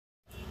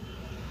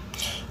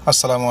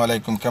আসসালামু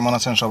আলাইকুম, কেমন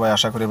আছেন সবাই?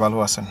 আশা করি ভালো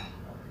আছেন।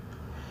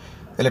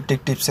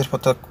 ইলেকট্রিক টিপসের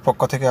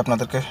পক্ষ থেকে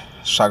আপনাদেরকে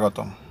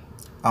স্বাগতম।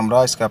 আমরা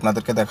আজকে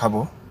আপনাদেরকে দেখাবো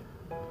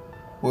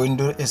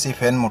উইন্ডোর এসি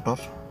ফ্যান মোটর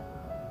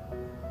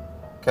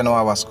কেন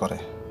আওয়াজ করে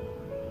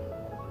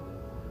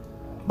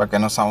বা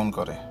কেন সাউন্ড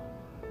করে।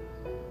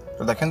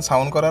 তো দেখেন,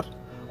 সাউন্ড করার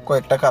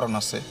কয়েকটা কারণ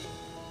আছে।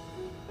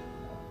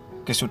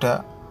 কিছুটা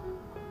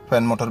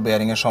ফ্যান মোটর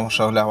বেয়ারিংয়ের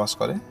সমস্যা হলে আওয়াজ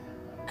করে,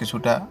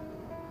 কিছুটা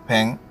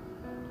ফ্যান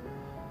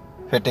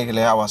ফেটে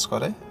গেলে আওয়াজ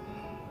করে,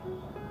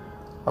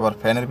 আবার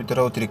ফ্যানের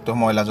ভিতরে অতিরিক্ত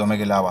ময়লা জমে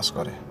গেলে আওয়াজ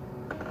করে।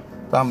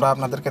 তো আমরা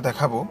আপনাদেরকে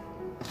দেখাবো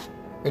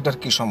এটার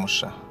কি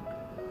সমস্যা।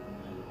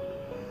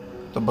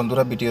 তো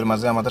বন্ধুরা, ভিডিওর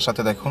মাঝে আমাদের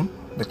সাথে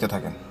দেখতে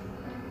থাকেন।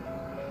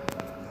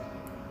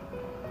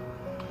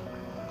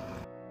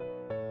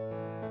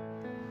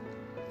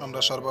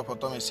 আমরা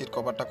সর্বপ্রথম এসির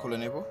কভারটা খুলে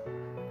নেব।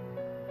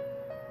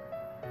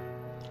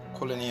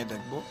 খুলে নিয়ে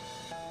দেখব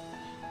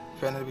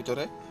ফ্যানের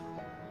ভিতরে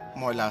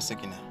ময়লা আছে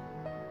কিনা।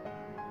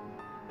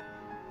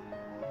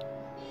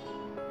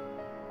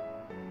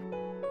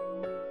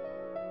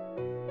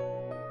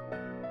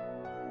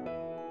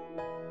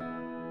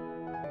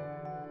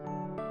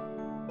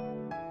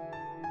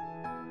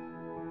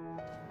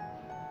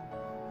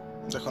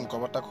 যখন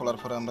কভারটা খোলার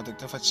পরে আমরা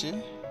দেখতে পাচ্ছি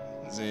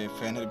যে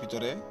ফ্যানের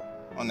ভিতরে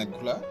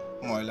অনেকগুলা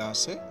ময়লা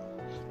আছে,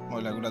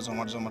 ময়লাগুলা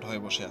জমাট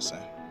হয়ে বসে আছে।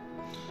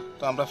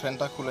 তো আমরা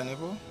ফ্যানটা খুলে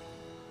নেব।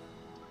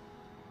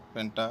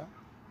 ফ্যানটা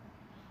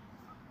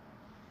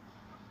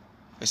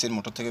এসির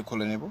মোটর থেকে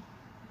খুলে নেব।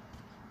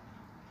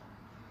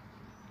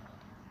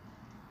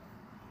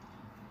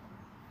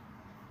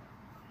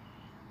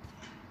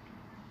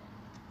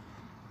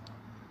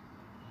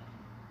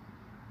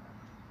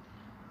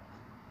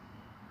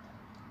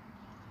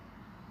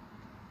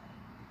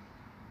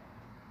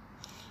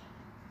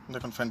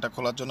 দেখুন, ফ্যানটা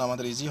খোলার জন্য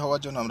আমাদের ইজি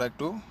হওয়ার জন্য আমরা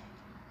একটু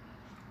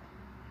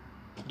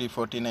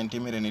D40-90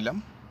 মেরে নিলাম।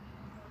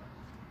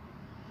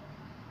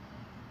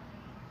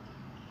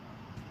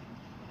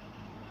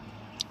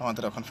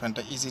 আমাদের এখন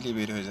ফ্যানটা ইজিলি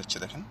বের হয়ে যাচ্ছে।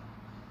 দেখেন,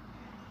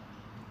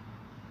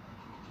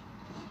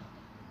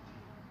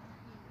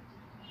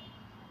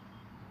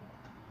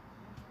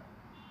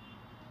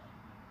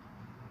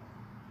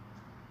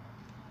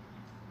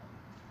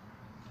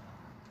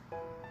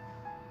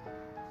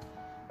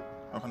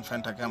 এখন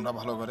ফ্যানটাকে আমরা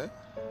ভালো করে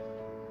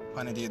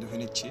পানি দিয়ে ধুয়ে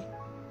নিচ্ছি।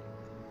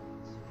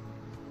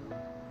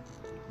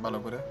 ভালো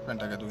করে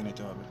ফ্যানটাকে ধুয়ে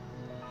নিতে হবে।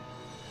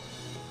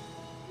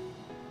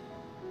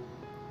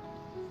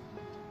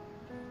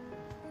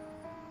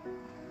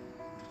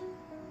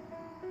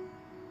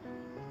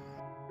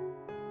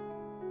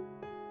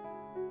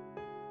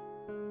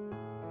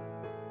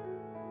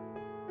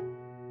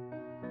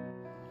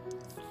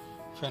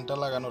 ফ্যানটা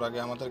লাগানোর আগে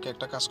আমাদেরকে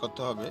একটা কাজ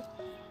করতে হবে,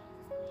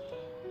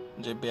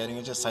 যে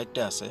বেয়ারিংয়ের যে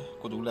সাইডটা আছে,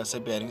 কতগুলো আছে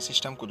বেয়ারিং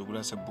সিস্টেম, কতগুলো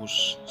আছে বুশ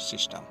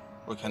সিস্টেম,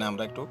 ওইখানে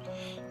আমরা একটু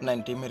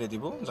 90 মেরে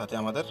দিব, যাতে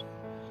আমাদের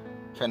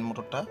ফ্যান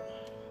মোটরটা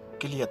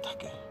ক্লিয়ার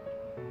থাকে।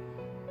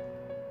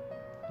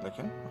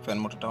 দেখেন, ফ্যান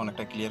মোটরটা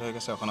অনেকটা ক্লিয়ার হয়ে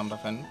গেছে। এখন আমরা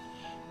ফ্যান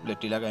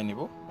ব্লেডটি লাগাই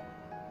নিব।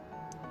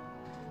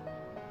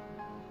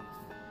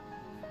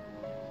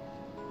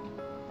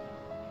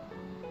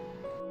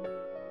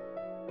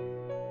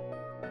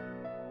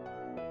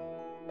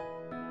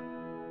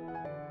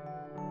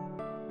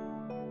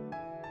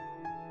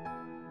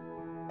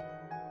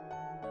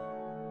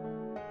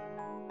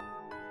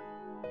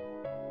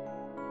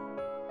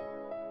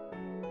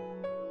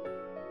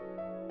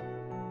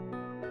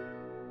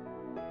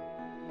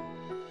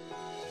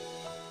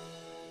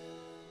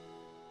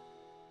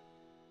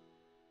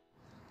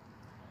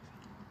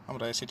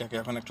 আমরা এসিটাকে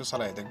এখন একটু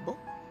চালাই দেখব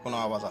কোনো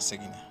আওয়াজ আছে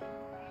কিনা।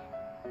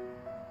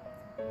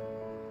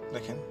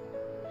 দেখেন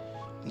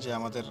যে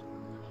আমাদের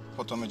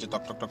প্রথমে যে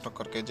টক টক টক টক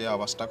করে যে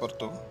আওয়াজটা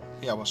করতো,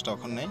 এই আওয়াজটা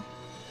এখন নেই।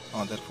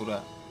 আমাদের পুরা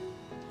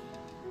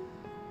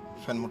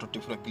ফ্যান মোটরটি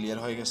পুরো ক্লিয়ার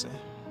হয়ে গেছে।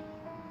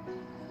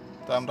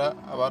 তো আমরা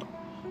আবার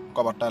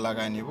কভারটা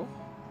লাগাই নিব।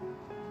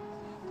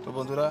 তো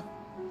বন্ধুরা,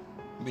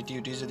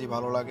 ভিডিওটি যদি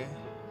ভালো লাগে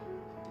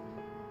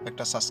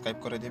একটা সাবস্ক্রাইব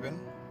করে দিবেন,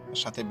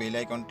 সাথে বেল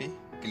আইকনটি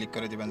ক্লিক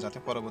করে দিবেন, যাতে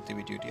পরবর্তী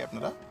ভিডিওটি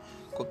আপনারা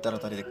খুব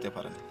তাড়াতাড়ি দেখতে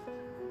পারেন।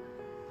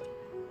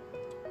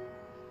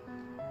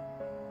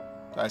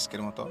 তো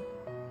আজকের মতো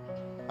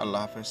আল্লাহ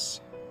হাফেজ।